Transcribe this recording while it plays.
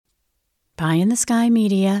Pie in the Sky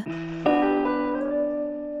Media.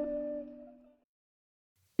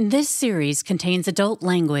 This series contains adult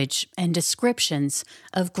language and descriptions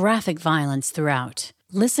of graphic violence throughout.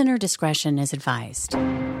 Listener discretion is advised.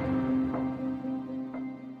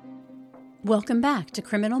 Welcome back to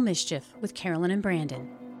Criminal Mischief with Carolyn and Brandon.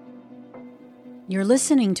 You're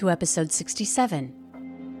listening to episode 67,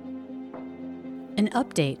 an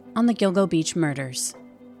update on the Gilgo Beach murders.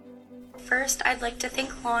 First, I'd like to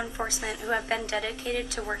thank law enforcement who have been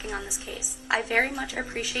dedicated to working on this case. I very much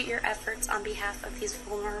appreciate your efforts on behalf of these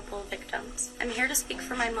vulnerable victims. I'm here to speak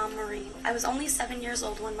for my mom, Maureen. I was only 7 years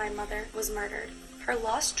old when my mother was murdered. Her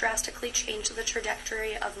loss drastically changed the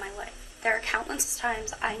trajectory of my life. There are countless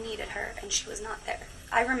times I needed her and she was not there.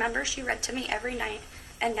 I remember she read to me every night,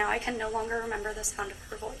 and now I can no longer remember the sound of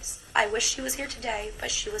her voice. I wish she was here today,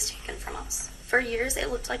 but she was taken from us. For years, it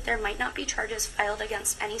looked like there might not be charges filed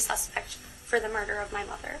against any suspect for the murder of my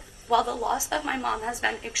mother. While the loss of my mom has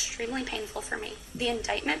been extremely painful for me, the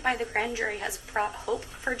indictment by the grand jury has brought hope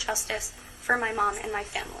for justice for my mom and my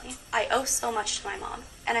family. I owe so much to my mom,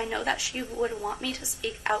 and I know that she would want me to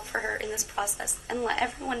speak out for her in this process and let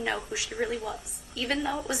everyone know who she really was. Even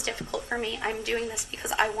though it was difficult for me, I'm doing this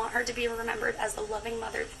because I want her to be remembered as the loving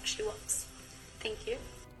mother that she was. Thank you.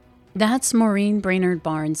 That's Maureen Brainerd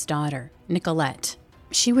Barnes' daughter, Nicolette.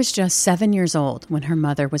 She was just 7 years old when her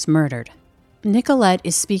mother was murdered. Nicolette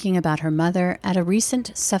is speaking about her mother at a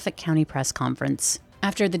recent Suffolk County press conference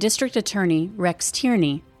after the district attorney, Rex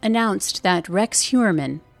Tierney, announced that Rex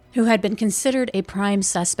Heuermann, who had been considered a prime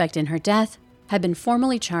suspect in her death, had been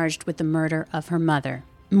formally charged with the murder of her mother,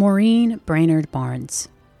 Maureen Brainerd Barnes.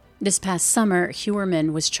 This past summer,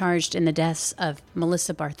 Heuermann was charged in the deaths of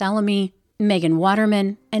Melissa Bartholomew, Megan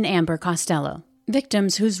Waterman, and Amber Costello,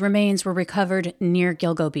 victims whose remains were recovered near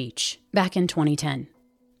Gilgo Beach back in 2010.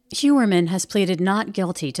 Heuermann has pleaded not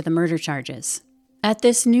guilty to the murder charges. At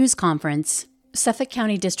this news conference, Suffolk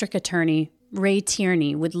County District Attorney Ray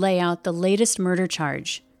Tierney would lay out the latest murder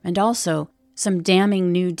charge and also some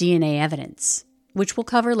damning new DNA evidence, which we'll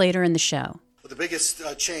cover later in the show. The biggest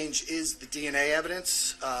change is the DNA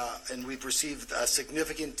evidence, and we've received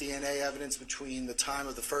significant DNA evidence between the time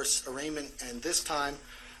of the first arraignment and this time,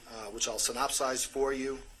 which I'll synopsize for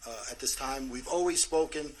you. At this time, we've always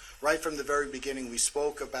spoken, right from the very beginning, we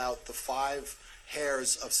spoke about the 5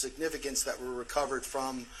 hairs of significance that were recovered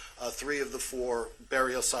from 3 of the 4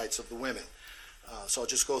 burial sites of the women. So I'll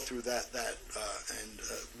just go through that.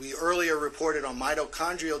 We earlier reported on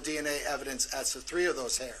mitochondrial DNA evidence as to 3 of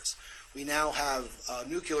those hairs. We now have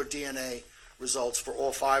nuclear DNA results for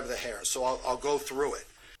all 5 of the hairs, so I'll go through it.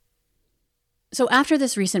 So after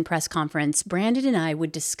this recent press conference, Brandon and I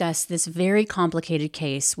would discuss this very complicated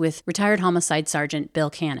case with retired homicide sergeant Bill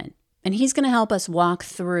Cannon, and he's going to help us walk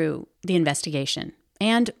through the investigation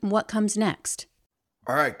and what comes next.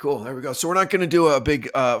 All right, cool. There we go. So we're not going to do a big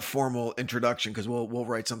formal introduction because we'll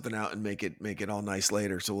write something out and make it all nice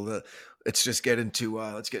later. So let's just get into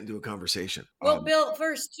a conversation. Well, Bill,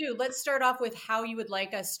 first too, let's start off with how you would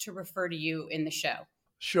like us to refer to you in the show.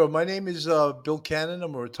 Sure. My name is Bill Cannon.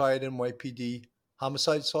 I'm a retired NYPD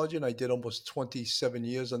homicide sergeant. I did almost 27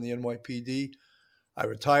 years on the NYPD. I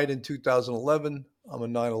retired in 2011. I'm a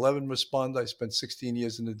 9/11 responder. I spent 16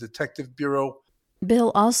 years in the Detective Bureau.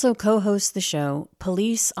 Bill also co-hosts the show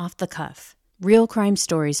Police Off the Cuff, Real Crime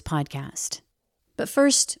Stories podcast. But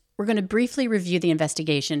first, we're going to briefly review the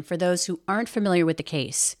investigation for those who aren't familiar with the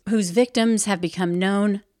case, whose victims have become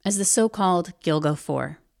known as the so-called Gilgo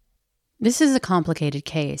 4. This is a complicated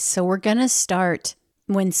case, so we're going to start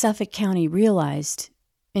when Suffolk County realized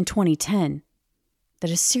in 2010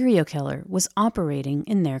 that a serial killer was operating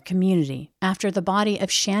in their community after the body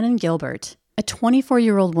of Shannon Gilbert, a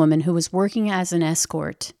 24-year-old woman who was working as an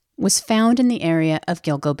escort, was found in the area of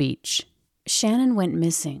Gilgo Beach. Shannon went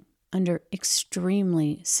missing under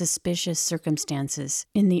extremely suspicious circumstances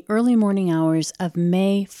in the early morning hours of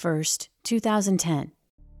May 1st, 2010.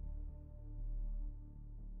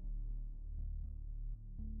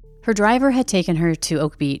 Her driver had taken her to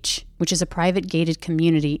Oak Beach, which is a private gated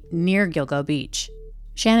community near Gilgo Beach.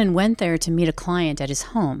 Shannon went there to meet a client at his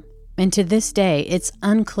home, and to this day, it's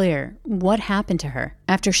unclear what happened to her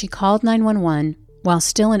after she called 911 while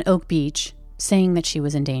still in Oak Beach, saying that she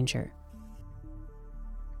was in danger.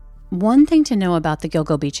 One thing to know about the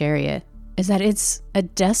Gilgo Beach area is that it's a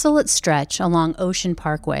desolate stretch along Ocean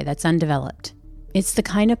Parkway that's undeveloped. It's the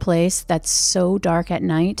kind of place that's so dark at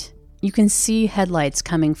night, you can see headlights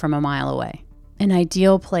coming from a mile away. An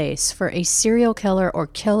ideal place for a serial killer or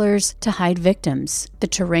killers to hide victims. The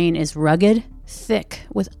terrain is rugged, thick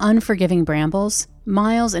with unforgiving brambles,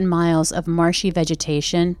 miles and miles of marshy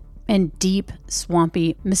vegetation, and deep,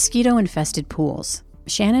 swampy, mosquito-infested pools.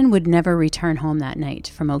 Shannon would never return home that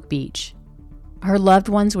night from Oak Beach. Her loved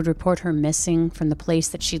ones would report her missing from the place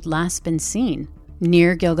that she'd last been seen,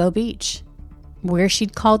 near Gilgo Beach, where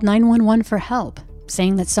she'd called 911 for help,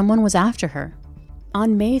 saying that someone was after her.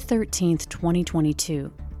 On May 13,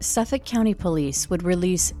 2022, Suffolk County Police would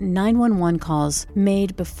release 911 calls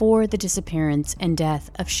made before the disappearance and death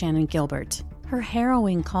of Shannon Gilbert. Her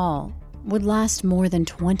harrowing call would last more than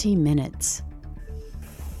 20 minutes.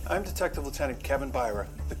 I'm Detective Lieutenant Kevin Byra,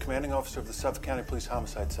 the commanding officer of the Suffolk County Police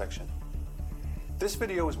Homicide Section. This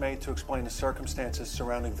video was made to explain the circumstances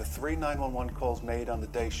surrounding the 3 911 calls made on the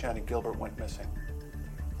day Shannon Gilbert went missing.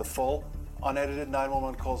 The full, unedited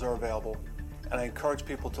 911 calls are available, and I encourage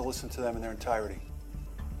people to listen to them in their entirety.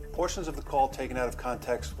 Portions of the call taken out of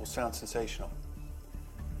context will sound sensational.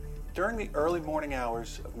 During the early morning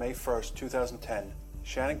hours of May 1st, 2010,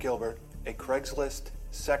 Shannon Gilbert, a Craigslist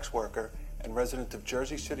sex worker and resident of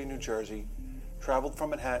Jersey City, New Jersey, traveled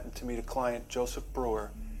from Manhattan to meet a client, Joseph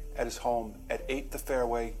Brewer, at his home at 8 The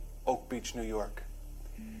Fairway, Oak Beach, New York.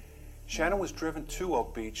 Shannon was driven to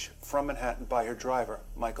Oak Beach from Manhattan by her driver,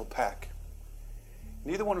 Michael Pack.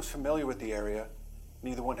 Neither one was familiar with the area,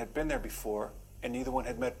 neither one had been there before, and neither one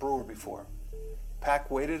had met Brewer before. Pack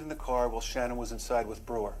waited in the car while Shannon was inside with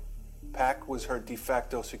Brewer. Pack was her de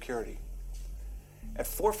facto security. At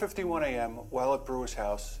 4:51 a.m., while at Brewer's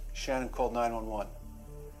house, Shannon called 911.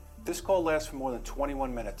 This call lasts for more than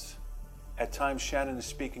 21 minutes. At times, Shannon is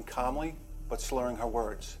speaking calmly, but slurring her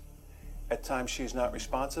words. At times, she is not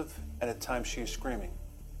responsive, and at times, she is screaming.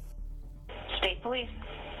 State Police.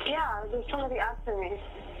 Yeah, there's somebody after me.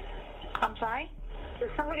 I'm sorry?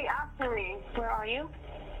 There's somebody after me. Where are you?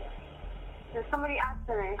 There's somebody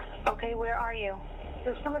after me. Okay, where are you?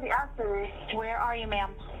 There's somebody after me. Where are you,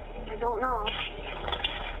 ma'am? I don't know.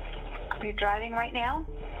 Are you driving right now?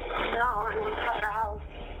 No, I'm inside the house.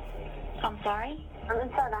 I'm sorry? I'm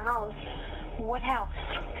inside the house. What house?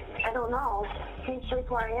 I don't know. Can you trace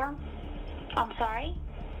where I am? I'm sorry?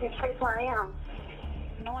 Can you trace where I am?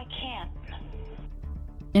 No, I can't.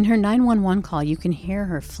 In her 911 call, you can hear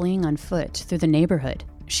her fleeing on foot through the neighborhood.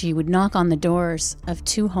 She would knock on the doors of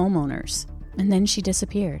 2 homeowners, and then she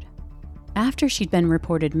disappeared. After she'd been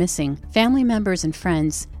reported missing, family members and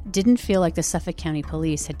friends didn't feel like the Suffolk County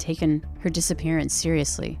Police had taken her disappearance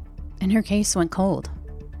seriously, and her case went cold.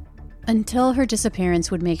 Until her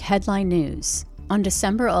disappearance would make headline news. On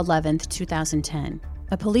December 11th, 2010,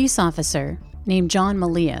 a police officer named John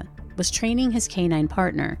Malia was training his canine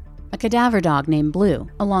partner, a cadaver dog named Blue,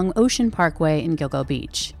 along Ocean Parkway in Gilgo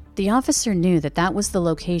Beach. The officer knew that that was the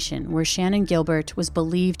location where Shannon Gilbert was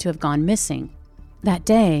believed to have gone missing. That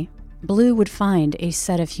day, Blue would find a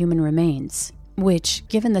set of human remains, which,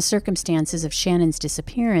 given the circumstances of Shannon's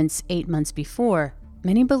disappearance 8 months before,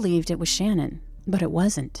 many believed it was Shannon, but it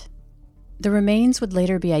wasn't. The remains would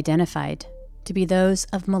later be identified to be those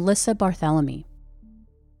of Melissa Bartholomew.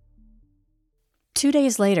 2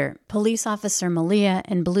 days later, police officer Malia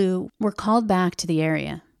and Blue were called back to the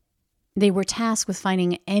area. They were tasked with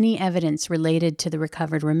finding any evidence related to the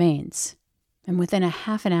recovered remains, and within a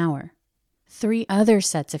half an hour, 3 other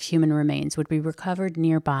sets of human remains would be recovered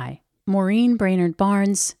nearby: Maureen Brainerd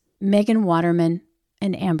Barnes, Megan Waterman,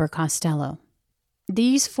 and Amber Costello.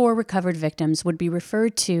 These 4 recovered victims would be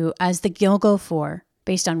referred to as the Gilgo 4,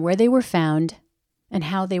 based on where they were found and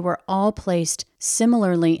how they were all placed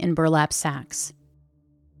similarly in burlap sacks.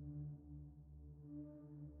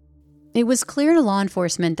 It was clear to law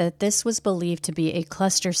enforcement that this was believed to be a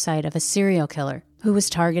cluster site of a serial killer who was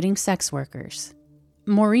targeting sex workers.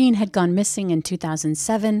 Maureen had gone missing in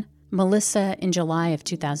 2007, Melissa in July of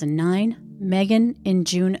 2009, Megan in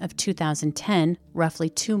June of 2010, roughly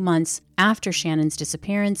 2 months after Shannon's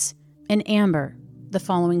disappearance, and Amber the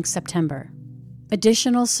following September.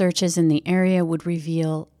 Additional searches in the area would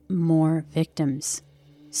reveal more victims,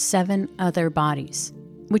 7 other bodies,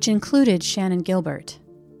 which included Shannon Gilbert.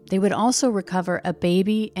 They would also recover a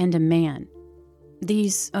baby and a man.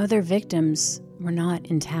 These other victims were not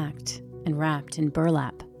intact and wrapped in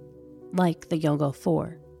burlap, like the Gilgo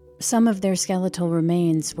 4. Some of their skeletal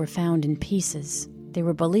remains were found in pieces. They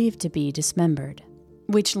were believed to be dismembered,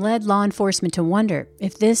 which led law enforcement to wonder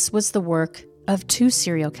if this was the work of 2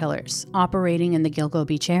 serial killers operating in the Gilgo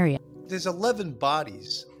Beach area. There's 11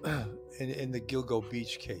 bodies in the Gilgo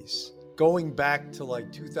Beach case, going back to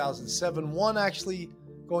like 2007. One actually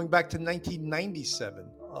going back to 1997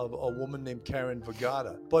 of a woman named Karen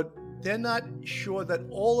Vagata. But they're not sure that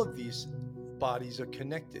all of these bodies are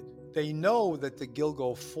connected. They know that the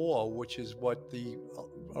Gilgo 4, which is what the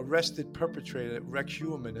arrested perpetrator, Rex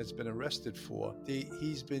Huerman, has been arrested for.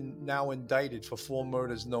 He's been now indicted for 4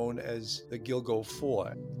 murders known as the Gilgo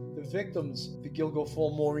Four. The victims, the Gilgo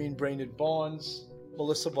Four: Maureen Brainerd Barnes,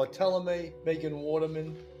 Melissa Bartolome, Megan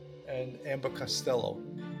Waterman, and Amber Costello.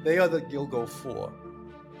 They are the Gilgo Four.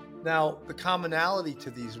 Now, the commonality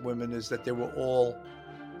to these women is that they were all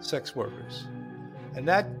sex workers. And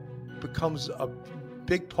that becomes a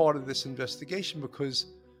big part of this investigation, because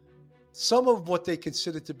some of what they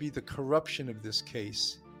considered to be the corruption of this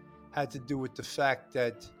case had to do with the fact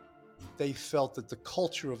that they felt that the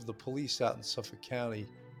culture of the police out in Suffolk County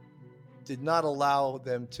did not allow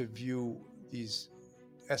them to view these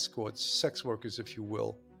escorts, sex workers, if you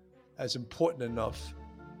will, as important enough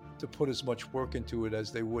to put as much work into it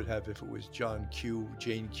as they would have if it was John Q.,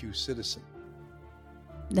 Jane Q. Citizen.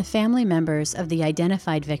 The family members of the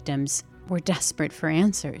identified victims were desperate for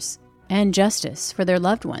answers and justice for their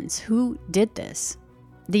loved ones. Who did this?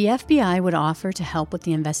 The FBI would offer to help with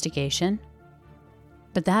the investigation,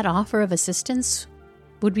 but that offer of assistance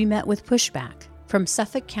would be met with pushback from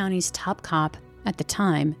Suffolk County's top cop at the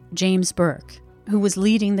time, James Burke, who was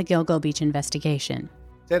leading the Gilgo Beach investigation.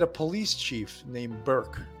 They had a police chief named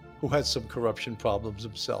Burke who had some corruption problems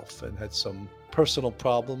himself and had some personal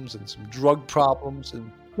problems and some drug problems.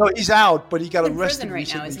 And no, he's out, but he got arrested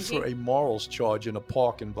recently for a morals charge in a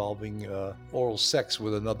park involving oral sex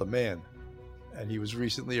with another man, and he was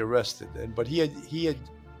recently arrested. But he had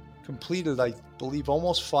completed, I believe,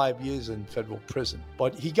 almost 5 years in federal prison.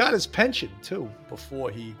 But he got his pension too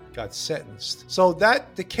before he got sentenced. So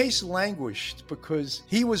that the case languished because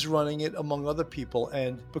he was running it among other people,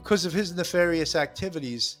 and because of his nefarious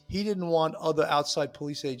activities, he didn't want other outside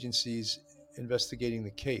police agencies investigating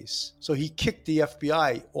the case. So he kicked the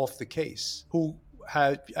FBI off the case, who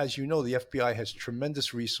had, as you know, the FBI has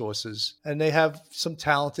tremendous resources and they have some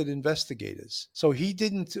talented investigators. So he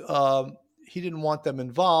didn't want them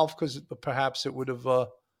involved because perhaps it would have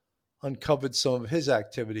uncovered some of his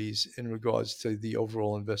activities in regards to the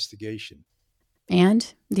overall investigation.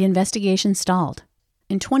 And the investigation stalled.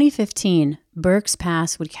 In 2015, Burke's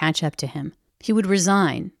past would catch up to him. He would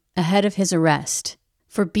resign ahead of his arrest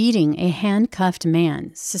for beating a handcuffed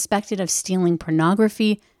man suspected of stealing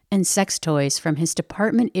pornography and sex toys from his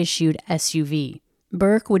department-issued SUV.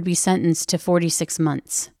 Burke would be sentenced to 46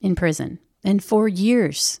 months in prison. And for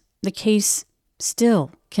years, the case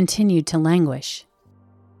still continued to languish.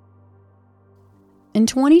 In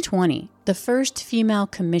 2020, the first female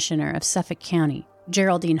commissioner of Suffolk County,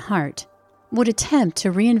 Geraldine Hart, would attempt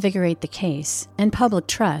to reinvigorate the case and public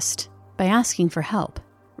trust by asking for help,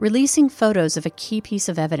 releasing photos of a key piece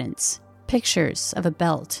of evidence, pictures of a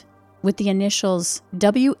belt with the initials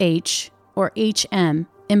WH or HM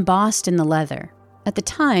embossed in the leather. At the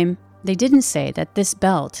time, they didn't say that this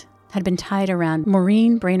belt had been tied around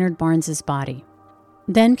Maureen Brainerd Barnes' body.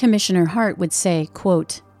 Then Commissioner Hart would say,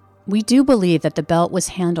 quote, "We do believe that the belt was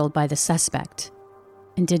handled by the suspect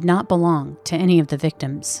and did not belong to any of the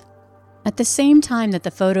victims." At the same time that the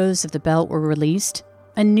photos of the belt were released,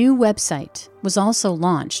 a new website was also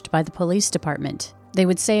launched by the police department. They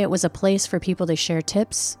would say it was a place for people to share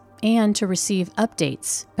tips and to receive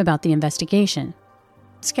updates about the investigation.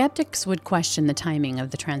 Skeptics would question the timing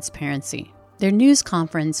of the transparency. Their news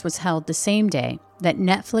conference was held the same day that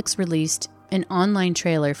Netflix released an online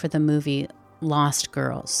trailer for the movie Lost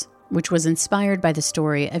Girls, which was inspired by the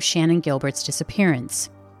story of Shannon Gilbert's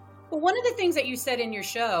disappearance. Well, one of the things that you said in your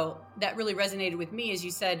show that really resonated with me is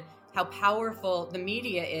you said how powerful the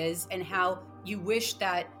media is and how you wish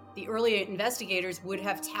that the early investigators would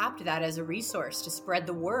have tapped that as a resource to spread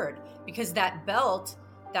the word, because that belt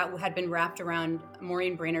that had been wrapped around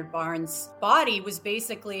Maureen Brainerd Barnes' body was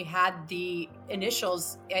basically had the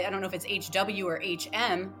initials, I don't know if it's HW or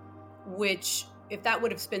HM, which if that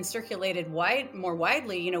would have been circulated more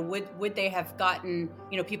widely, would they have gotten,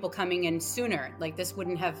 people coming in sooner? Like this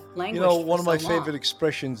wouldn't have languished one of my so long. favorite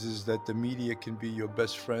expressions is that the media can be your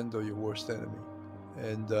best friend or your worst enemy.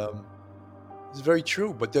 And it's very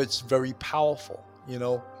true, but it's very powerful.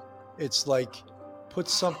 It's like put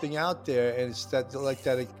something out there, and it's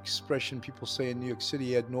that expression people say in New York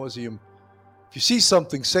City ad nauseum. If you see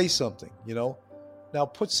something, say something. Now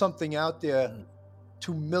put something out there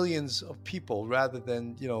to millions of people rather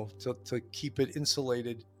than to keep it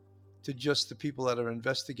insulated to just the people that are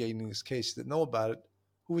investigating this case that know about it.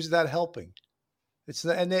 Who is that helping? It's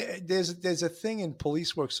not, and there's a thing in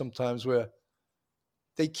police work sometimes where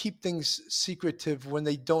they keep things secretive when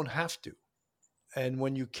they don't have to. And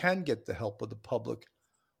when you can get the help of the public,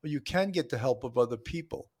 or you can get the help of other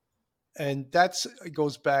people. And it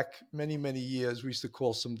goes back many, many years. We used to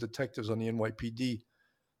call some detectives on the NYPD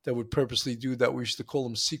that would purposely do that. We used to call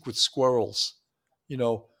them secret squirrels. You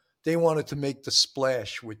know, they wanted to make the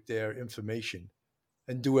splash with their information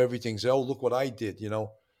and do everything. Say, oh, look what I did, you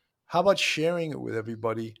know. How about sharing it with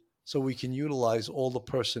everybody so we can utilize all the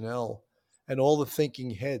personnel and all the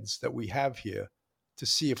thinking heads that we have here to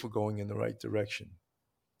see if we're going in the right direction?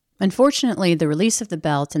 Unfortunately, the release of the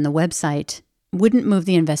belt and the website wouldn't move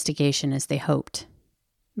the investigation as they hoped.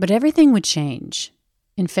 But everything would change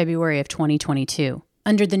in February of 2022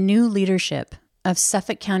 under the new leadership of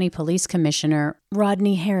Suffolk County Police Commissioner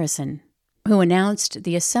Rodney Harrison, who announced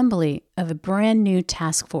the assembly of a brand new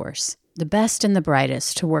task force, the best and the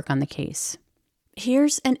brightest, to work on the case.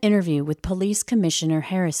 Here's an interview with Police Commissioner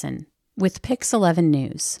Harrison with Pix 11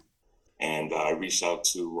 News. And I reached out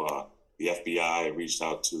to the FBI, I reached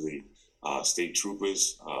out to the state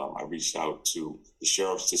troopers, I reached out to the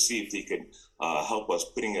sheriffs to see if they could help us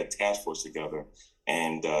putting a task force together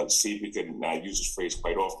and see if we could, and I use this phrase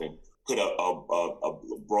quite often, put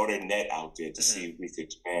a broader net out there to see if we could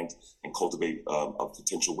expand and cultivate a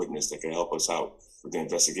potential witness that can help us out with the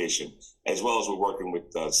investigation, as well as we're working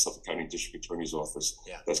with the Suffolk County District Attorney's Office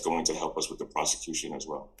that's going to help us with the prosecution as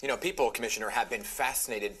well. You know, people, Commissioner, have been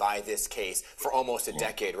fascinated by this case for almost a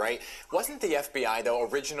decade, right? Wasn't the FBI, though,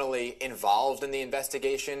 originally involved in the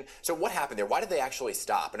investigation? So what happened there? Why did they actually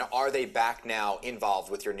stop? And are they back now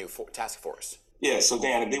involved with your new task force? Yeah, so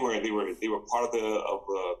Dan, they were part of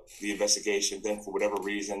the investigation. Then, for whatever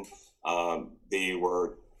reason, they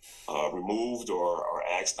were removed or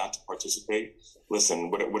asked not to participate. Listen,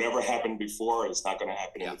 whatever happened before is not going to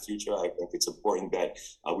happen in the future. I think it's important that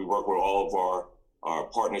we work with all of our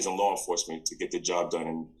partners in law enforcement to get the job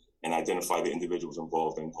done and identify the individuals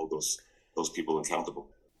involved and hold those people accountable.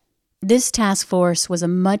 This task force was a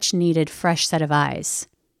much-needed fresh set of eyes,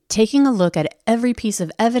 taking a look at every piece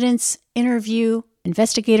of evidence, interview,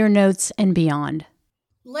 investigator notes, and beyond.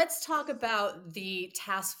 Let's talk about the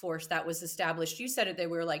task force that was established. You said it, they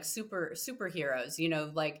were like superheroes, you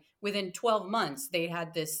know, like within 12 months they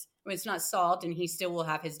had this, I mean, it's not solved and he still will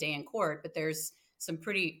have his day in court, but there's some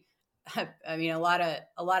pretty, I mean, a lot of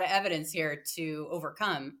evidence here to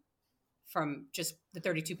overcome from just the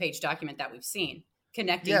 32-page document that we've seen,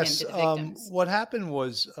 connecting him to the victims. What happened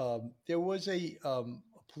was there was a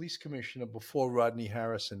police commissioner before Rodney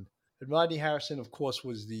Harrison. And Rodney Harrison, of course,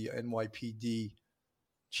 was the NYPD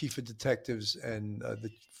chief of detectives and the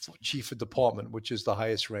chief of department, which is the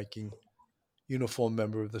highest ranking uniformed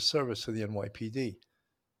member of the service for the NYPD.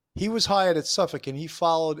 He was hired at Suffolk and he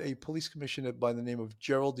followed a police commissioner by the name of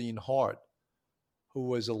Geraldine Hart, who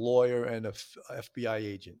was a lawyer and a FBI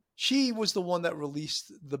agent. She was the one that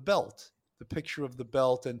released the belt, the picture of the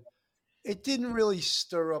belt, and it didn't really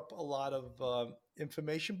stir up a lot of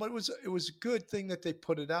information, but it was a good thing that they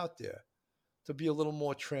put it out there to be a little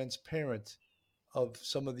more transparent of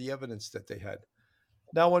some of the evidence that they had.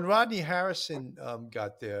 Now, when Rodney Harrison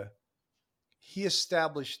got there, he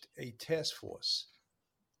established a task force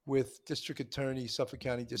with Suffolk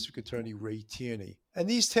County District Attorney Ray Tierney. And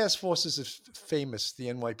these task forces are famous, the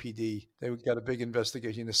NYPD. They got a big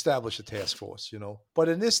investigation, established a task force, you know. But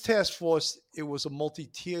in this task force, it was a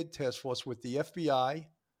multi-tiered task force with the FBI,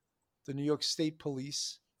 the New York State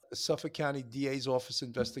Police, the Suffolk County DA's office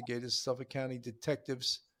investigators, Suffolk County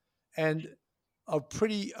detectives, and a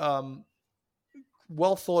pretty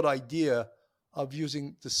well thought idea of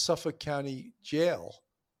using the Suffolk County Jail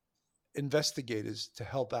investigators to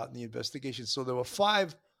help out in the investigation. So there were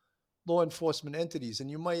 5 law enforcement entities.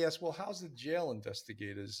 And you might ask, well, how's the jail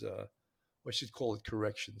investigators, I should call it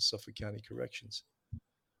corrections, Suffolk County Corrections?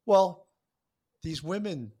 Well, these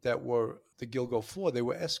women that were the Gilgo 4, they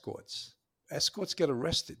were escorts. Escorts get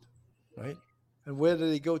arrested, right? And where do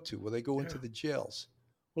they go to? Well, they go into the jails.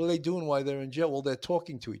 What are they doing while they're in jail? Well, they're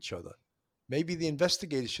talking to each other. Maybe the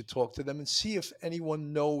investigators should talk to them and see if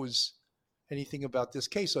anyone knows anything about this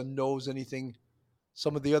case or knows anything.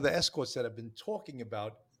 Some of the other escorts that have been talking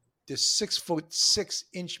about this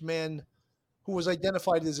 6'6" man who was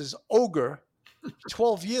identified as this ogre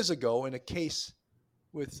 12 years ago in a case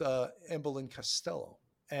with Emberlyn Costello.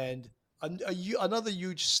 And another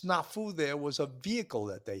huge snafu there was a vehicle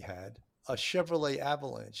that they had, a Chevrolet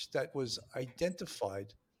Avalanche, that was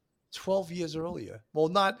identified 12 years earlier. Well,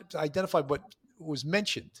 not identified, but was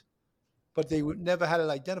mentioned. But they never had it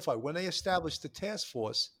identified. When they established the task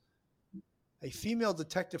force, a female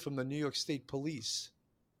detective from the New York State Police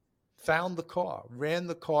found the car, ran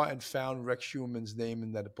the car, and found Rex Schuman's name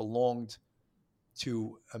and that it belonged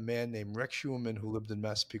to a man named Rex Schuman who lived in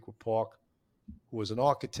Massapequa Park, who was an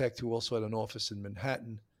architect who also had an office in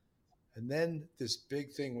Manhattan. And then this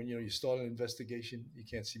big thing, when you start an investigation, you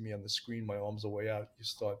can't see me on the screen, my arms are way out. It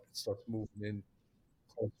starts moving in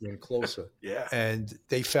closer and closer. Yeah. And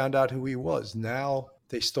they found out who he was. Now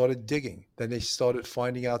they started digging. Then they started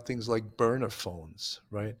finding out things like burner phones,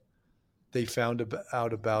 right? They found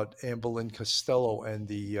out about Amberlynn Costello and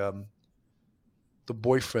the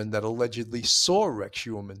boyfriend that allegedly saw Rex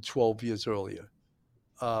Human 12 years earlier.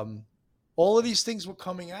 All of these things were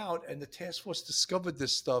coming out, and the task force discovered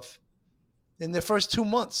this stuff in their first 2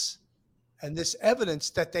 months. And this evidence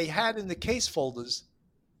that they had in the case folders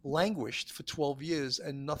languished for 12 years,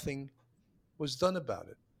 and nothing was done about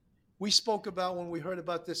it. We spoke about when we heard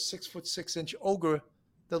about this 6'6" ogre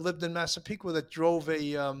that lived in Massapequa that drove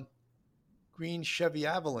a green Chevy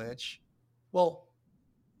Avalanche. Well,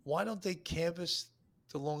 why don't they canvass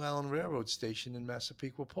the Long Island Railroad station in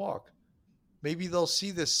Massapequa Park? Maybe they'll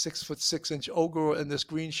see this 6'6" ogre and this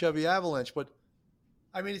green Chevy Avalanche. But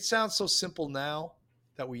I mean, it sounds so simple now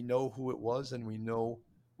that we know who it was and we know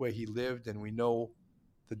where he lived and we know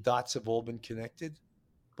the dots have all been connected.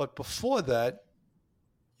 But before that,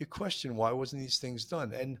 you question why wasn't these things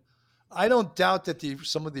done? And I don't doubt that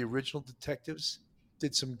some of the original detectives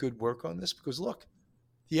did some good work on this, because look,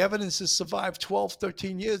 the evidence has survived 12,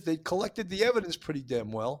 13 years. They collected the evidence pretty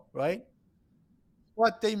damn well, right?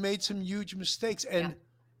 But they made some huge mistakes. And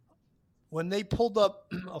when they pulled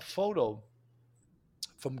up a photo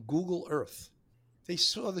from Google Earth, they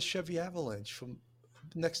saw the Chevy Avalanche from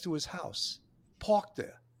next to his house, parked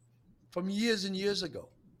there from years and years ago.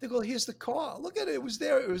 They go, here's the car. Look at it. It was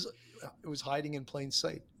there. It was hiding in plain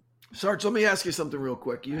sight. Sarge, let me ask you something real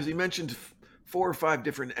quick. You mentioned 4 or 5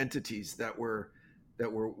 different entities that were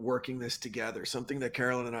working this together. Something that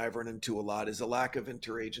Carolyn and I have run into a lot is a lack of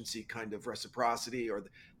interagency kind of reciprocity, or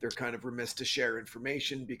they're kind of remiss to share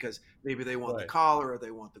information because maybe they want the collar, or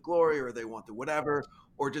they want the glory, or they want the whatever,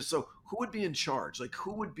 or just so who would be in charge? Like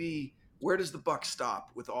where does the buck stop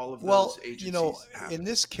with all of those agencies? In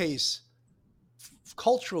this case,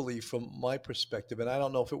 culturally, from my perspective, and I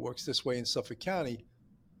don't know if it works this way in Suffolk County,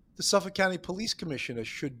 the Suffolk County Police Commissioner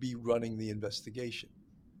should be running the investigation.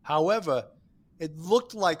 However, it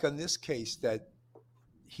looked like on this case that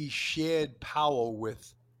he shared power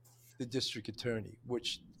with the district attorney,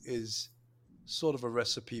 which is sort of a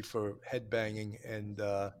recipe for headbanging and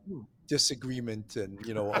disagreement, and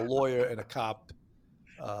a lawyer and a cop.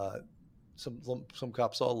 Some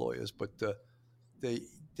cops are lawyers, but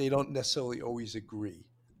they don't necessarily always agree.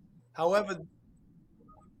 However,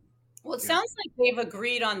 well, it sounds like they've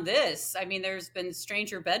agreed on this. I mean, there's been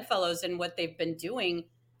stranger bedfellows, and what they've been doing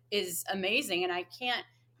is amazing. And I can't,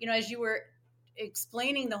 as you were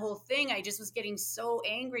explaining the whole thing, I just was getting so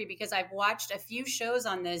angry because I've watched a few shows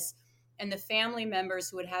on this, and the family members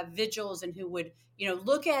who would have vigils and who would,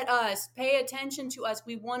 look at us, pay attention to us.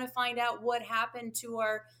 We want to find out what happened to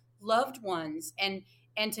our loved ones, and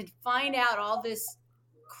to find out all this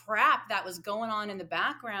crap that was going on in the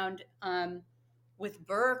background with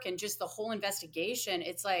Burke and just the whole investigation.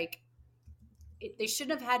 It's like they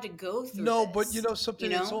shouldn't have had to go through this. But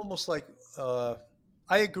something it's almost like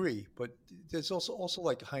I agree, but there's also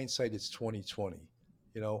like hindsight, it's 2020,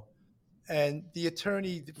 and the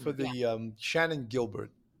attorney for the Shannon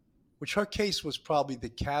Gilbert, which her case was probably the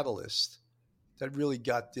catalyst that really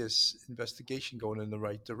got this investigation going in the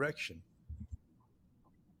right direction.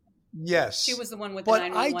 Yes. She was the one with the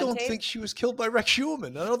 911 tape? But I don't tape? think she was killed by Rex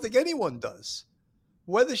Human. I don't think anyone does.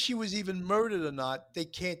 Whether she was even murdered or not, they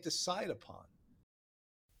can't decide upon.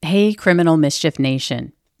 Hey, Criminal Mischief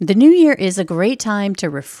Nation. The new year is a great time to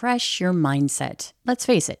refresh your mindset. Let's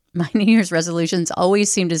face it, my New Year's resolutions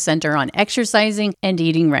always seem to center on exercising and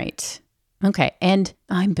eating right. Okay, and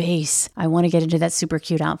I'm base. I want to get into that super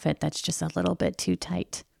cute outfit that's just a little bit too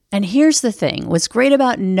tight. And here's the thing. What's great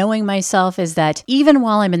about knowing myself is that even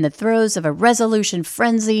while I'm in the throes of a resolution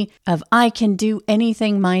frenzy of I can do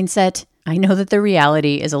anything mindset, I know that the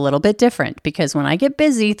reality is a little bit different, because when I get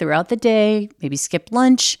busy throughout the day, maybe skip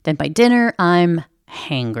lunch, then by dinner, I'm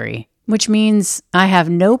hangry, which means I have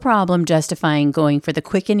no problem justifying going for the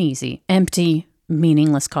quick and easy, empty,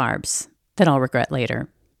 meaningless carbs that I'll regret later.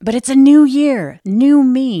 But it's a new year, new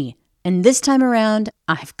me, and this time around,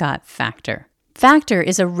 I've got Factor. Factor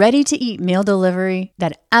is a ready-to-eat meal delivery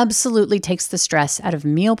that absolutely takes the stress out of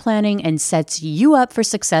meal planning and sets you up for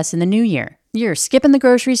success in the new year. You're skipping the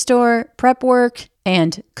grocery store, prep work,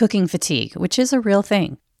 and cooking fatigue, which is a real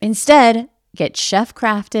thing. Instead, get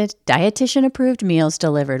chef-crafted, dietitian-approved meals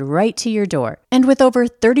delivered right to your door. And with over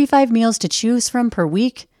 35 meals to choose from per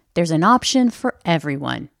week, there's an option for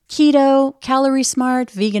everyone. Keto, calorie smart,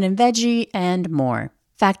 vegan and veggie, and more.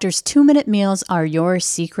 Factor's 2-minute meals are your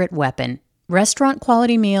secret weapon. Restaurant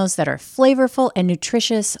quality meals that are flavorful and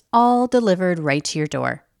nutritious, all delivered right to your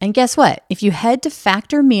door. And guess what? If you head to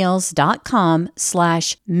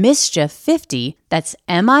factormeals.com/mischief50, that's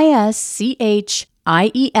MISCHIEF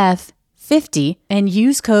 50, and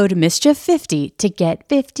use code mischief50 to get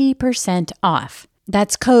 50% off.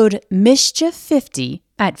 That's code mischief50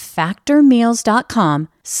 at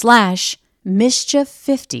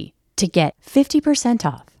factormeals.com/mischief50 to get 50%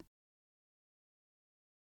 off.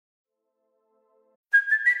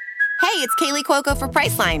 Hey, it's Kaylee Cuoco for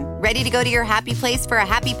Priceline. Ready to go to your happy place for a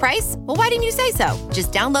happy price? Well, why didn't you say so?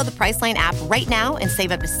 Just download the Priceline app right now and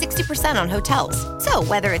save up to 60% on hotels. So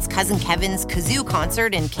whether it's Cousin Kevin's Kazoo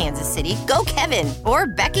Concert in Kansas City, go Kevin, or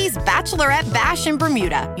Becky's Bachelorette Bash in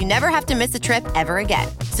Bermuda, you never have to miss a trip ever again.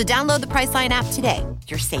 So download the Priceline app today.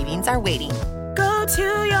 Your savings are waiting. Go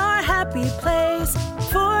to your happy place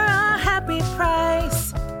for a happy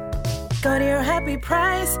price. Go to your happy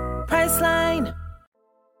price, Priceline.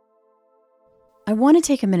 I want to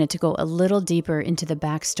take a minute to go a little deeper into the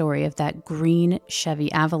backstory of that green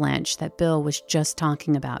Chevy Avalanche that Bill was just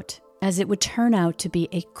talking about, as it would turn out to be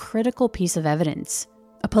a critical piece of evidence.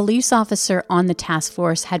 A police officer on the task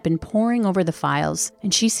force had been poring over the files,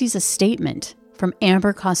 and she sees a statement from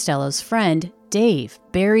Amber Costello's friend, Dave,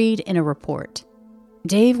 buried in a report.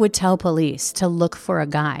 Dave would tell police to look for a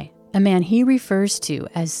guy, a man he refers to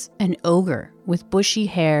as an ogre with bushy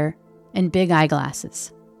hair and big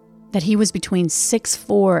eyeglasses. That he was between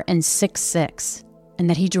 6'4" and 6'6", and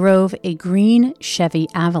that he drove a green Chevy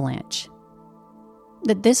Avalanche.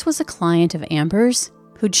 That this was a client of Amber's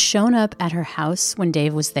who'd shown up at her house when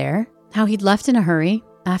Dave was there, how he'd left in a hurry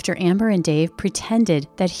after Amber and Dave pretended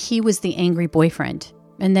that he was the angry boyfriend,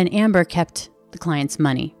 and then Amber kept the client's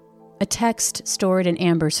money. A text stored in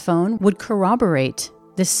Amber's phone would corroborate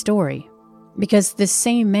this story, because this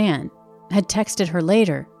same man had texted her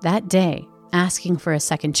later that day asking for a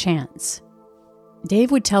second chance.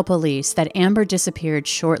 Dave would tell police that Amber disappeared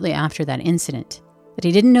shortly after that incident, that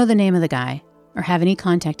he didn't know the name of the guy or have any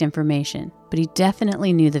contact information, but he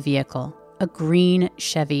definitely knew the vehicle, a green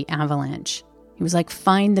Chevy Avalanche. He was like,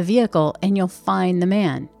 find the vehicle and you'll find the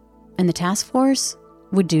man. And the task force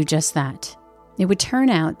would do just that. It would turn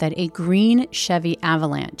out that a green Chevy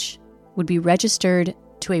Avalanche would be registered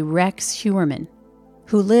to a Rex Hewerman,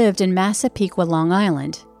 who lived in Massapequa, Long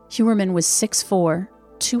Island. Hewerman was 6'4",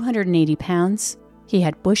 280 pounds. He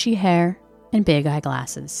had bushy hair and big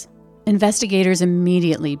eyeglasses. Investigators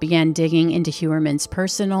immediately began digging into Hewerman's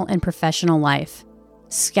personal and professional life,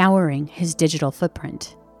 scouring his digital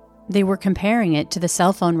footprint. They were comparing it to the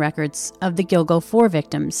cell phone records of the Gilgo 4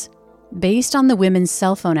 victims, based on the women's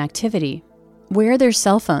cell phone activity, where their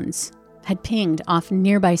cell phones had pinged off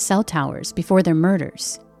nearby cell towers before their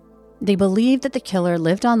murders. They believed that the killer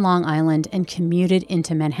lived on Long Island and commuted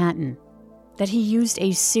into Manhattan, that he used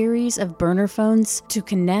a series of burner phones to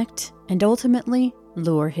connect and ultimately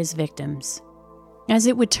lure his victims. As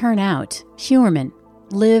it would turn out, Hewerman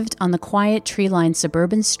lived on the quiet tree-lined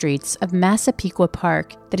suburban streets of Massapequa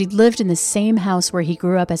Park, that he'd lived in the same house where he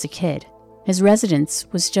grew up as a kid. His residence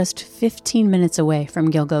was just 15 minutes away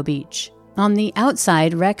from Gilgo Beach. On the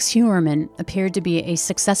outside, Rex Hewerman appeared to be a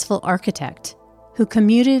successful architect who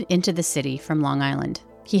commuted into the city from Long Island.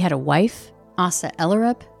 He had a wife, Asa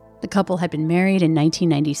Ellerup. The couple had been married in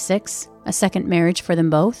 1996, a second marriage for them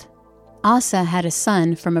both. Asa had a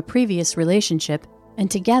son from a previous relationship,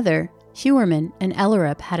 and together, Hewerman and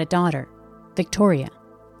Ellerup had a daughter, Victoria.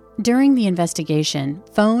 During the investigation,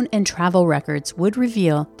 phone and travel records would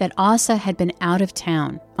reveal that Asa had been out of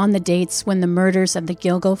town on the dates when the murders of the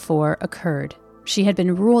Gilgo 4 occurred. She had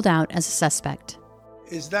been ruled out as a suspect.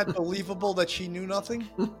 Is that believable that she knew nothing?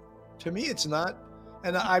 To me, it's not.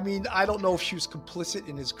 And I mean, I don't know if she was complicit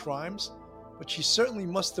in his crimes, but she certainly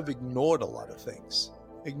must have ignored a lot of things.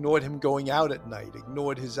 Ignored him going out at night,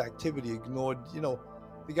 ignored his activity, ignored,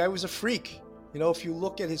 the guy was a freak. If you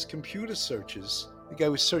look at his computer searches, the guy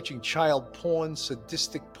was searching child porn,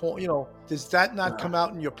 sadistic porn. Does that not come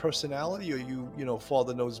out in your personality? Or you,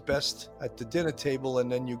 father knows best at the dinner table, and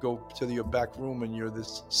then you go to your back room and you're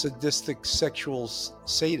this sadistic sexual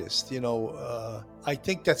sadist. I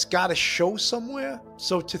think that's got to show somewhere.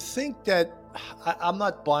 So to think that, I'm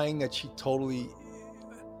not buying that she totally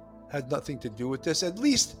had nothing to do with this. At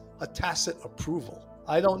least a tacit approval.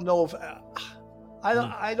 I don't know if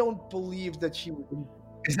I don't believe that she would.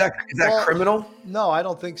 Is that criminal? No, I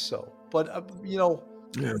don't think so. But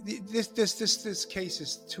Yeah. This case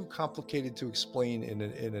is too complicated to explain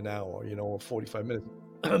in an hour, or 45 minutes.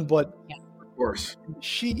 But Of course.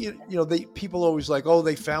 she, people always like, oh,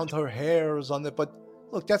 they found her hairs on it. But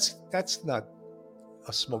look, that's not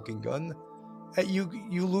a smoking gun.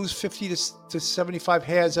 You lose 50 to 75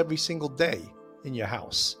 hairs every single day in your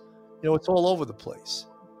house. It's all over the place.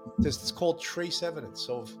 It's called trace evidence.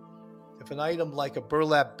 So if an item like a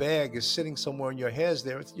burlap bag is sitting somewhere and your hair's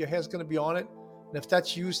there, your hair's going to be on it. And if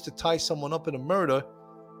that's used to tie someone up in a murder,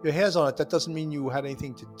 your hair's on it. That doesn't mean you had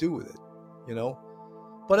anything to do with it, you know?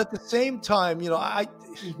 But at the same time, I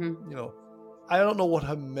don't know what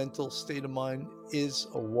her mental state of mind is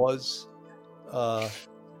or was,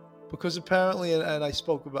 because apparently, and I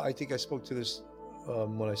think I spoke to this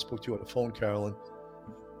when I spoke to you on the phone, Carolyn,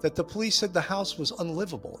 that the police said the house was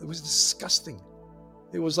unlivable. It was disgusting.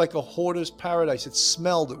 It was like a hoarder's paradise. It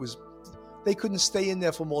smelled. They couldn't stay in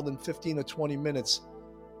there for more than 15 or 20 minutes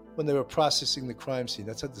when they were processing the crime scene.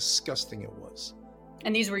 That's how disgusting it was.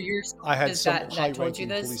 And these were your I had some that told you high-ranking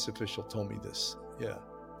this? police official told me this. Yeah.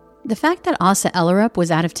 The fact that Asa Ellerup was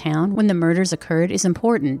out of town when the murders occurred is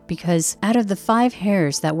important because out of the 5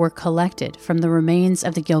 hairs that were collected from the remains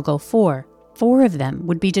of the Gilgo 4 of them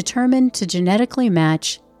would be determined to genetically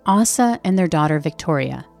match Asa and their daughter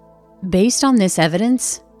Victoria. Based on this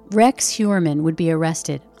evidence, Rex Heuermann would be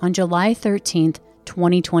arrested on July 13th,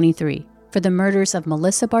 2023 for the murders of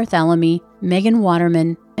Melissa Barthelemy, Megan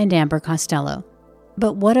Waterman, and Amber Costello.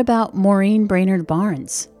 But what about Maureen Brainerd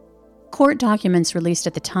Barnes? Court documents released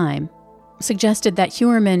at the time suggested that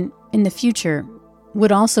Heuermann, in the future,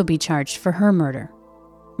 would also be charged for her murder.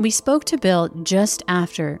 We spoke to Bill just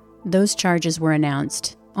after those charges were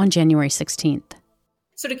announced on January 16th.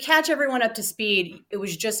 So to catch everyone up to speed, it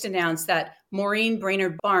was just announced that Maureen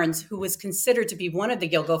Brainerd Barnes, who was considered to be one of the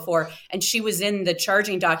Gilgo 4, and she was in the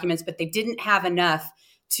charging documents, but they didn't have enough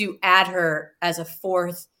to add her as a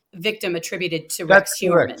 4th victim attributed to Rex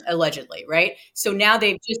Heuermann, allegedly, right? So now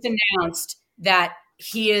they've just announced that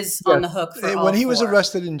he is on the hook for all When he was 4.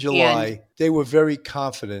 arrested in July, they were very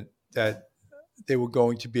confident that they were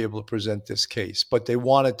going to be able to present this case, but they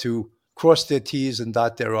wanted to cross their T's and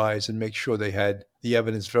dot their I's and make sure they had the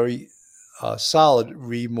evidence very solid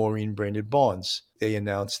re Maureen Brainerd Barnes. They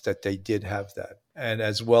announced that they did have that. And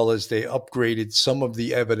as well as they upgraded some of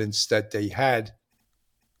the evidence that they had.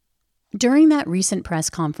 During that recent press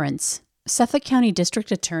conference, Suffolk County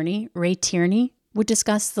District Attorney Ray Tierney would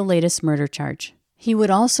discuss the latest murder charge. He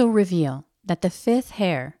would also reveal that the 5th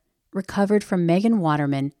hair recovered from Megan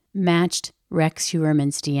Waterman matched Rex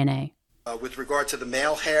Heuermann's DNA. With regard to the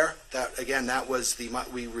male hair,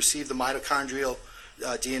 we received the mitochondrial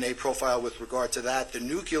DNA profile with regard to that. The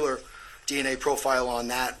nuclear DNA profile on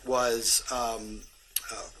that was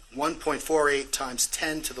 1.48 times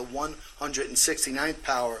 10 to the 169th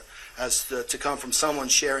power to come from someone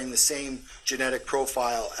sharing the same genetic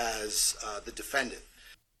profile as the defendant.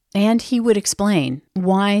 And he would explain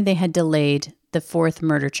why they had delayed the 4th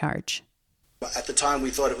murder charge. At the time,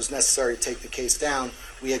 we thought it was necessary to take the case down.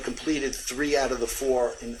 We had completed 3 out of the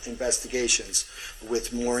 4 investigations,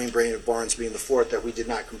 with Maureen Brainerd Barnes being the 4th that we did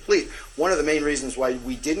not complete. One of the main reasons why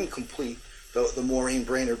we didn't complete the Maureen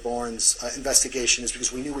Brainerd Barnes investigation is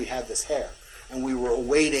because we knew we had this hair, and we were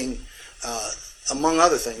awaiting, among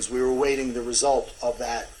other things, we were awaiting the result of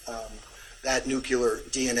that nuclear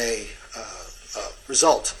DNA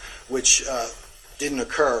result, which didn't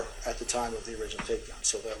occur at the time of the original takedown.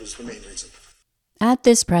 So that was the main reason. At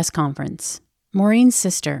this press conference, Maureen's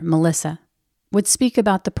sister, Melissa, would speak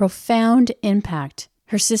about the profound impact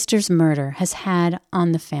her sister's murder has had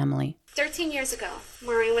on the family. 13 years ago,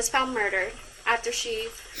 Maureen was found murdered after she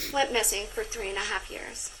went missing for 3.5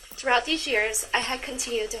 years. Throughout these years, I had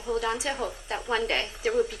continued to hold on to hope that one day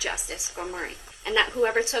there would be justice for Maureen, and that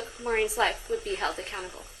whoever took Maureen's life would be held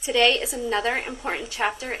accountable. Today is another important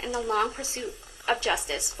chapter in the long pursuit of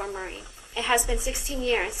justice for Maureen. It has been 16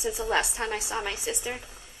 years since the last time I saw my sister,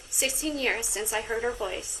 16 years since I heard her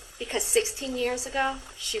voice, because 16 years ago,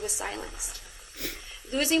 she was silenced.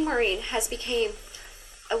 Losing Maureen has become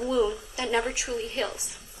a wound that never truly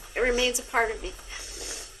heals. It remains a part of me.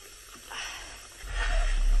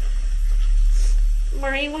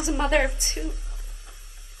 Maureen was a mother of 2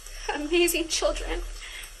 amazing children,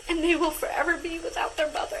 and they will forever be without their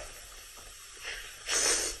mother.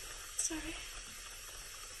 Sorry.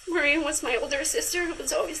 Maureen was my older sister who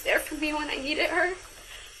was always there for me when I needed her.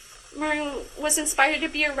 Maureen was inspired to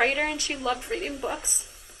be a writer, and she loved reading books.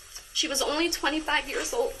 She was only 25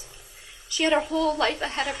 years old. She had her whole life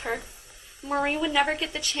ahead of her. Maureen would never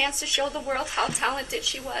get the chance to show the world how talented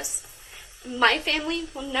she was. My family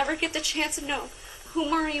will never get the chance to know who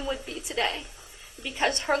Maureen would be today,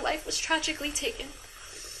 because her life was tragically taken.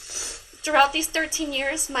 Throughout these 13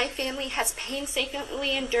 years, my family has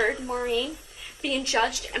painstakingly endured Maureen being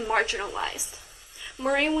judged and marginalized.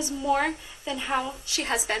 Maureen was more than how she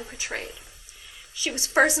has been portrayed. She was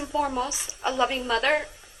first and foremost a loving mother,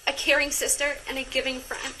 a caring sister, and a giving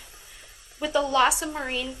friend. With the loss of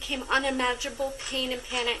Maureen came unimaginable pain and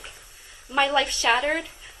panic. My life shattered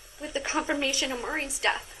with the confirmation of Maureen's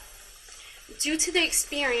death. Due to the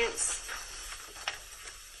experience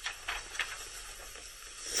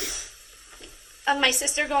of my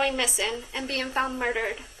sister going missing and being found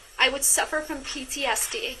murdered, I would suffer from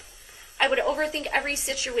PTSD. I would overthink every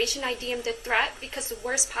situation I deemed a threat because the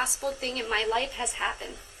worst possible thing in my life has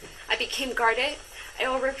happened. I became guarded. I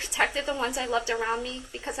overprotected the ones I loved around me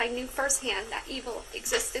because I knew firsthand that evil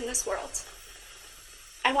exists in this world.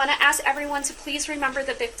 I want to ask everyone to please remember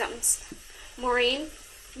the victims: Maureen,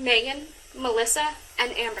 Megan, Melissa,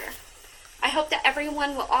 and Amber. I hope that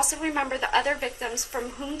everyone will also remember the other victims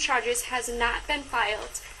from whom charges has not been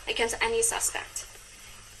filed against any suspect.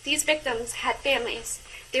 These victims had families.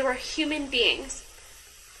 They were human beings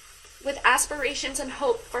with aspirations and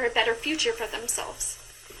hope for a better future for themselves.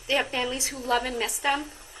 They have families who love and miss them.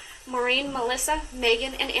 Maureen, Melissa,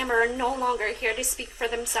 Megan, and Amber are no longer here to speak for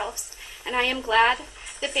themselves, and I am glad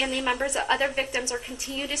the family members of other victims are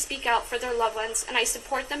continue to speak out for their loved ones, and I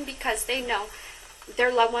support them because they know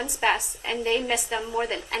their loved ones best, and they miss them more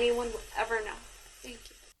than anyone will ever know. Thank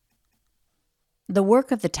you. The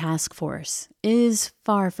work of the task force is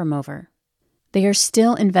far from over. They are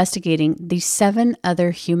still investigating the 7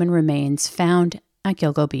 other human remains found at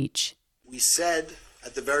Gilgo Beach. We said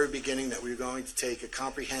at the very beginning that we were going to take a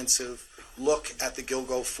comprehensive look at the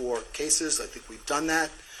Gilgo 4 cases. I think we've done that.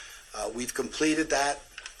 We've completed that.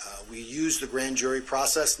 We used the grand jury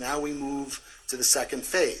process. Now we move to the second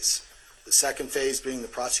phase. The second phase being the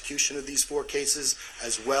prosecution of these 4 cases,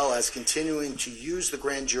 as well as continuing to use the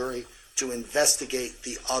grand jury to investigate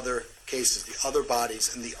the other cases, the other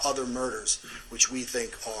bodies, and the other murders, which we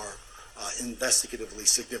think are investigatively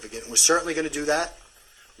significant. And we're certainly going to do that.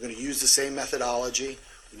 We're going to use the same methodology.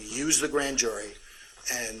 We're going to use the grand jury.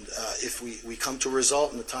 And if we come to a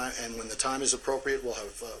result in the time, and when the time is appropriate, we'll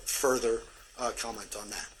have further comment on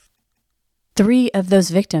that. 3 of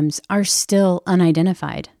those victims are still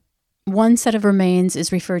unidentified. One set of remains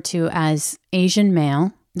is referred to as Asian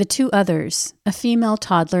male. The 2 others, a female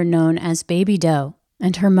toddler known as Baby Doe,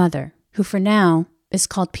 and her mother, who for now is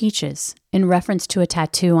called Peaches, in reference to a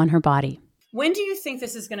tattoo on her body. When do you think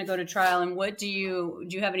this is going to go to trial, and what do you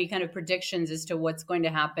have any kind of predictions as to what's going to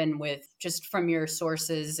happen with, just from your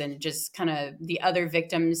sources and just kind of the other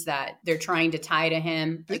victims that they're trying to tie to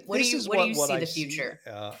him? Like, what do you see the future?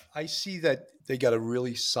 I see that they got a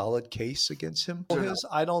really solid case against him.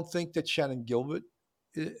 I don't think that Shannon Gilbert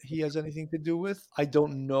he has anything to do with. I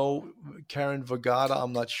don't know Karen Vergata.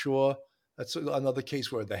 I'm not sure. That's another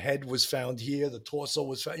case where the head was found here, the torso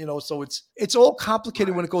was found, so it's all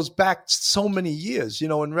complicated when it goes back so many years,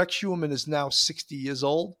 and Rex Heuermann is now 60 years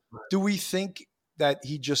old. Do we think that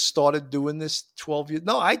he just started doing this 12 years?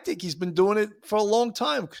 No, I think he's been doing it for a long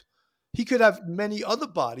time. He could have many other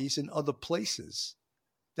bodies in other places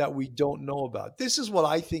that we don't know about. This is what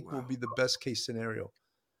I think will be the best case scenario.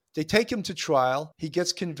 They take him to trial, he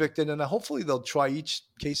gets convicted, and hopefully they'll try each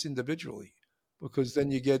case individually. Because then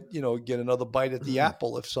you get another bite at the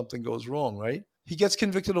apple if something goes wrong, right? He gets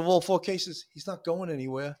convicted of all 4 cases. He's not going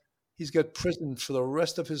anywhere. He's got prison for the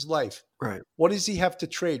rest of his life. Right. What does he have to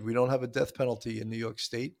trade? We don't have a death penalty in New York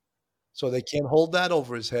State, so they can't hold that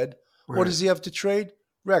over his head. Right. What does he have to trade?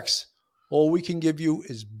 Rex, all we can give you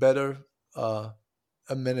is better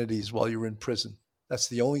amenities while you're in prison. That's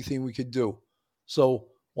the only thing we could do. So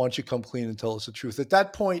why don't you come clean and tell us the truth? At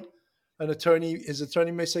that point, his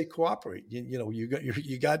attorney may say, cooperate. You're going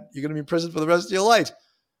to be in prison for the rest of your life.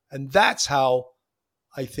 And that's how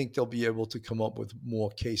I think they'll be able to come up with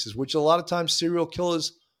more cases, which a lot of times serial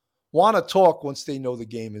killers want to talk once they know the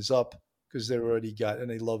game is up because they're already and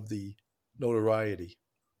they love the notoriety.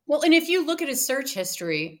 Well, and if you look at his search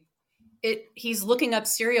history, he's looking up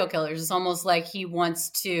serial killers. It's almost like he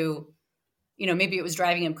wants to, maybe it was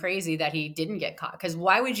driving him crazy that he didn't get caught. Because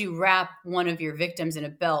why would you wrap one of your victims in a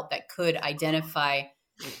belt that could identify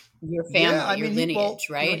your family, your lineage,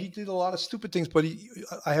 right? He did a lot of stupid things, but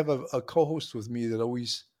I have a co-host with me that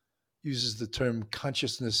always uses the term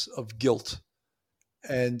consciousness of guilt.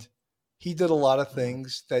 And he did a lot of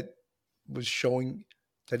things that was showing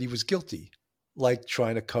that he was guilty, like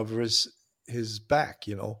trying to cover his back,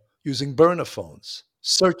 using burner phones,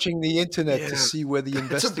 searching the internet to see where the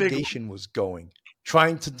investigation was going,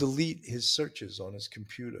 trying to delete his searches on his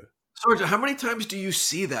computer. Sergeant, how many times do you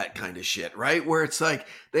see that kind of shit, right? Where it's like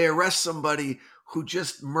they arrest somebody who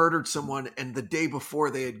just murdered someone and the day before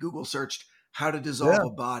they had Google searched how to dissolve a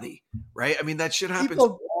body, right? I mean, that shit happens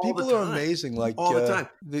all the time. People are amazing, like all the time.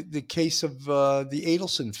 The case of the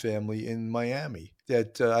Adelson family in Miami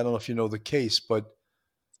that I don't know if you know the case, but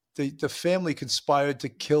the family conspired to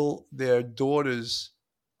kill their daughter's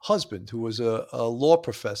husband, who was a law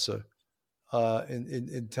professor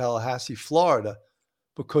in Tallahassee, Florida,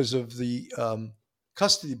 because of the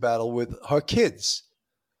custody battle with her kids.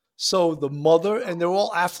 So the mother, and they're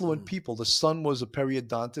all affluent people. The son was a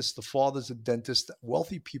periodontist. The father's a dentist,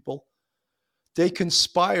 wealthy people. They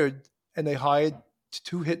conspired and they hired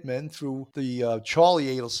 2 hitmen through the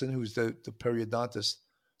Charlie Adelson, who's the periodontist,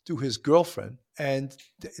 through his girlfriend. And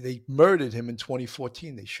they murdered him in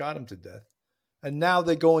 2014. They shot him to death. And now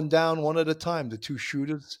they're going down one at a time. The 2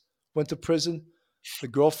 shooters went to prison. The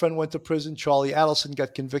girlfriend went to prison. Charlie Adelson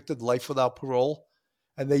got convicted, life without parole.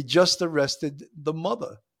 And they just arrested the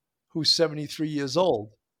mother, who's 73 years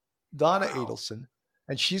old, Donna Adelson.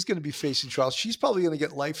 And she's going to be facing trial. She's probably going to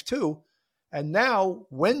get life too. And now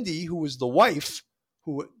Wendy, who was the wife,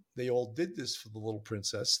 who they all did this for the little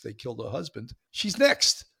princess. They killed her husband. She's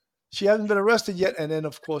next. She hasn't been arrested yet. And then,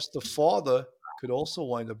 of course, the father could also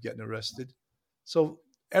wind up getting arrested. So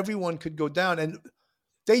everyone could go down. And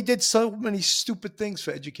they did so many stupid things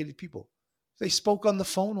for educated people. They spoke on the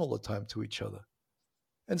phone all the time to each other.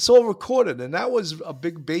 And it's all recorded. And that was a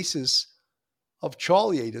big basis of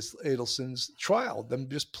Charlie Adelson's trial, them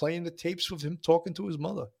just playing the tapes with him talking to his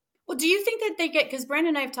mother. Well, do you think that they get, because Brandon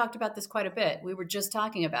and I have talked about this quite a bit. We were just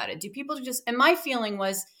talking about it. Do people just, and my feeling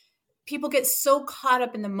was people get so caught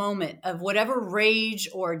up in the moment of whatever rage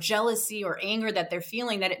or jealousy or anger that they're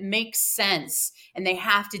feeling that it makes sense and they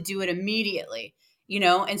have to do it immediately, you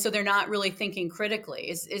know? And so they're not really thinking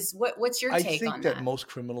critically. What's your take on that? I think that most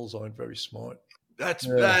criminals aren't very smart.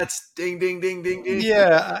 That's ding, ding, ding, ding, ding.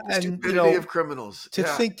 Yeah. The and stupidity of criminals. To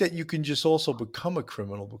think that you can just also become a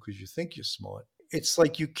criminal because you think you're smart. It's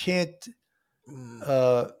like you can't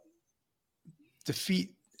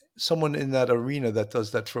defeat someone in that arena that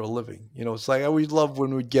does that for a living. You know, it's like I always love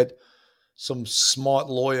when we'd get some smart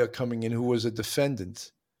lawyer coming in who was a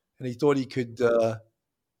defendant and he thought he could,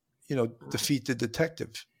 defeat the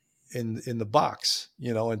detective in the box,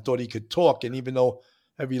 and thought he could talk. And even though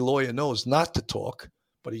every lawyer knows not to talk,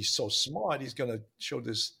 but he's so smart, he's going to show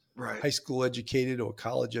this high school educated or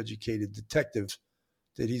college educated detective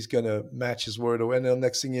that he's going to match his word. And the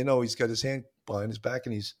next thing you know, he's got his hand behind his back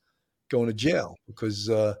and he's going to jail because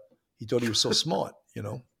he thought he was so smart,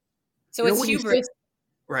 So it's hubris.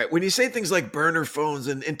 Right. When you say things like burner phones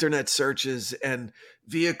and internet searches and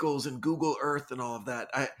vehicles and Google Earth and all of that,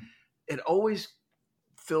 it always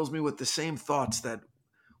fills me with the same thoughts that,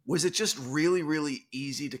 was it just really, really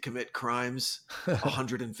easy to commit crimes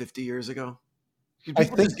 150 years ago? Could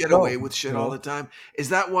people just get away with shit all the time? Is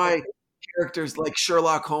that why characters like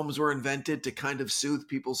Sherlock Holmes were invented, to kind of soothe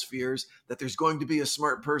people's fears that there's going to be a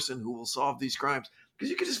smart person who will solve these crimes? Because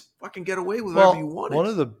you could just fucking get away with whatever you wanted. One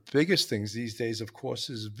of the biggest things these days, of course,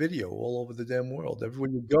 is video all over the damn world. Everywhere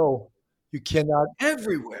you go, you cannot.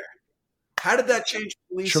 Everywhere. How did that change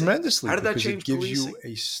policing? Tremendously. How did that change policing? It gives policing?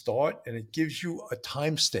 you a start and it gives you a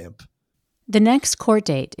timestamp. The next court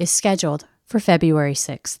date is scheduled for February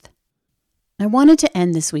 6th. I wanted to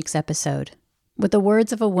end this week's episode with the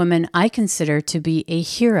words of a woman I consider to be a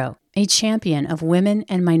hero, a champion of women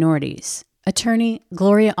and minorities, attorney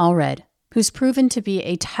Gloria Allred, who's proven to be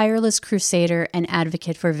a tireless crusader and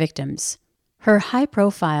advocate for victims. Her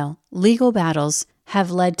high-profile legal battles have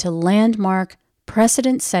led to landmark,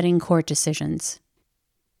 precedent-setting court decisions.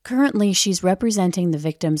 Currently, she's representing the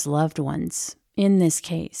victims' loved ones in this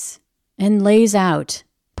case and lays out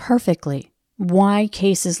perfectly why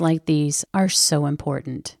cases like these are so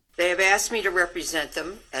important. They have asked me to represent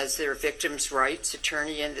them as their victims' rights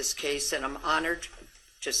attorney in this case, and I'm honored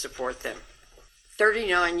to support them.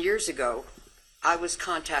 39 years ago, I was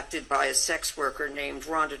contacted by a sex worker named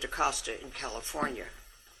Rhonda DaCosta in California.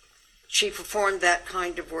 She performed that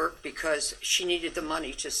kind of work because she needed the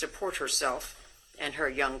money to support herself and her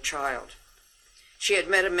young child. She had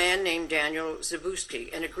met a man named Daniel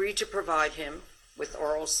Zabuski and agreed to provide him with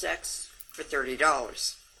oral sex for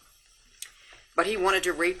 $30. But he wanted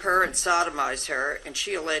to rape her and sodomize her, and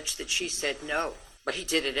she alleged that she said no, but he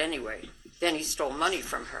did it anyway. Then he stole money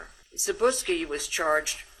from her. Zabuski was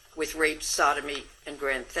charged with rape, sodomy, and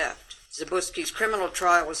grand theft. Zabuski's criminal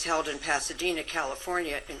trial was held in Pasadena,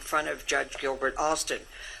 California, in front of Judge Gilbert Alston.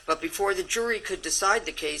 But before the jury could decide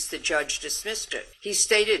the case, the judge dismissed it. He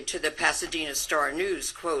stated to the Pasadena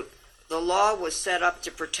Star-News, quote, "The law was set up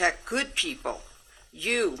to protect good people.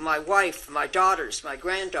 You, my wife, my daughters, my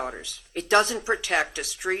granddaughters. It doesn't protect a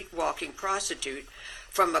street-walking prostitute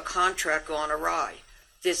from a contract gone awry.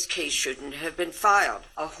 This case shouldn't have been filed.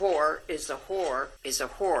 A whore is a whore is a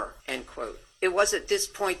whore," end quote. It was at this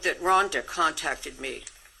point that Rhonda contacted me.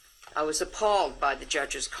 I was appalled by the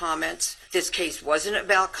judge's comments. This case wasn't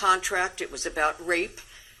about contract, it was about rape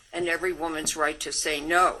and every woman's right to say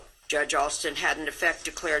no. Judge Alston had in effect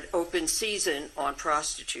declared open season on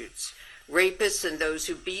prostitutes. Rapists and those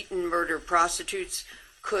who beat and murder prostitutes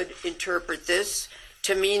could interpret this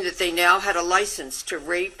to mean that they now had a license to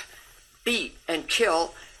rape, beat, and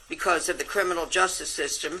kill because of the criminal justice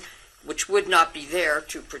system, which would not be there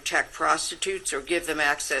to protect prostitutes or give them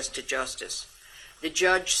access to justice. The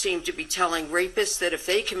judge seemed to be telling rapists that if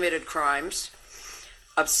they committed crimes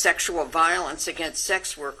of sexual violence against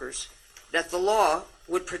sex workers, that the law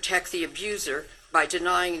would protect the abuser by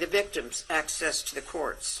denying the victims access to the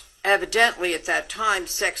courts. Evidently, at that time,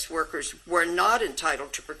 sex workers were not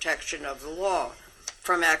entitled to protection of the law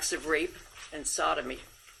from acts of rape and sodomy.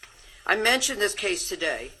 I mention this case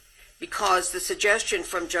today because the suggestion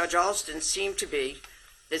from Judge Alston seemed to be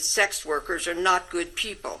that sex workers are not good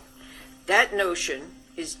people. That notion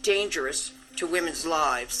is dangerous to women's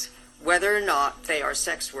lives, whether or not they are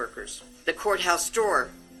sex workers. The courthouse door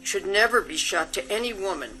should never be shut to any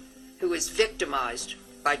woman who is victimized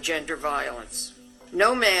by gender violence.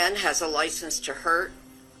 No man has a license to hurt,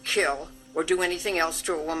 kill, or do anything else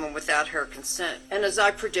to a woman without her consent. And as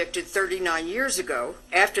I predicted 39 years ago,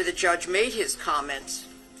 after the judge made his comments,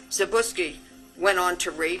 Zabusky went on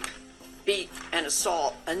to rape, beat, and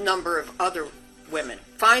assault a number of other women.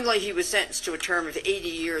 Finally, he was sentenced to a term of 80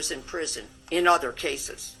 years in prison in other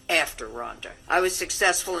cases after Rhonda. I was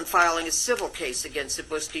successful in filing a civil case against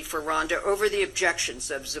Zabusky for Rhonda over the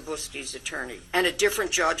objections of Zabusky's attorney, and a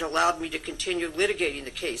different judge allowed me to continue litigating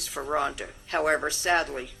the case for Rhonda. However,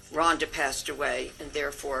 sadly, Rhonda passed away, and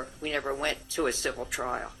therefore we never went to a civil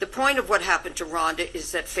trial. The point of what happened to Rhonda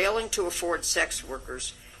is that failing to afford sex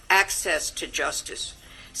workers access to justice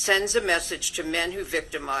sends a message to men who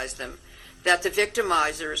victimize them that the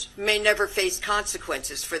victimizers may never face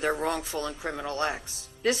consequences for their wrongful and criminal acts.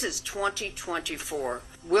 This is 2024.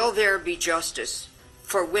 Will there be justice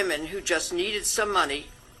for women who just needed some money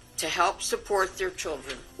to help support their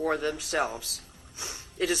children or themselves?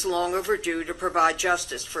 It is long overdue to provide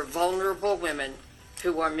justice for vulnerable women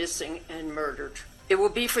who are missing and murdered. It will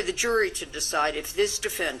be for the jury to decide if this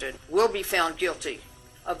defendant will be found guilty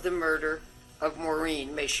of the murder of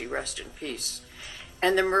Maureen, may she rest in peace,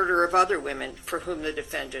 and the murder of other women for whom the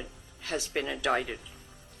defendant has been indicted.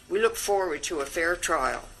 We look forward to a fair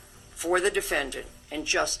trial for the defendant and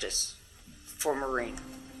justice for Maureen.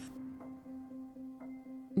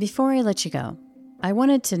 Before I let you go, I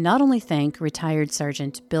wanted to not only thank retired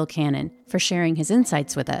Sergeant Bill Cannon for sharing his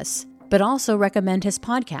insights with us, but also recommend his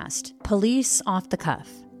podcast, Police Off the Cuff,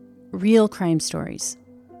 Real Crime Stories.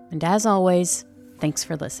 And as always, thanks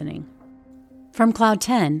for listening. From Cloud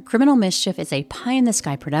 10, Criminal Mischief is a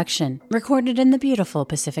pie-in-the-sky production recorded in the beautiful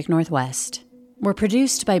Pacific Northwest. We're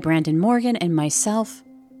produced by Brandon Morgan and myself,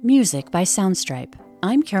 music by Soundstripe.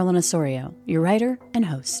 I'm Carolyn Osorio, your writer and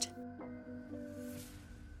host.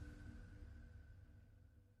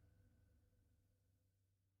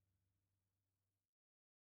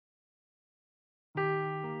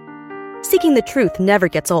 Seeking the truth never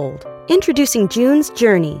gets old. Introducing June's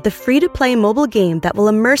Journey, the free-to-play mobile game that will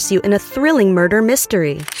immerse you in a thrilling murder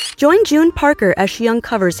mystery. Join June Parker as she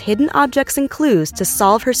uncovers hidden objects and clues to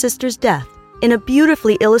solve her sister's death in a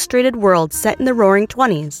beautifully illustrated world set in the Roaring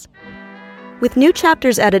 '20s. With new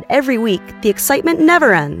chapters added every week, the excitement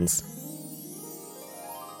never ends.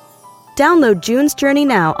 Download June's Journey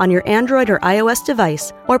now on your Android or iOS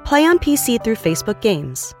device, or play on PC through Facebook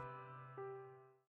Games.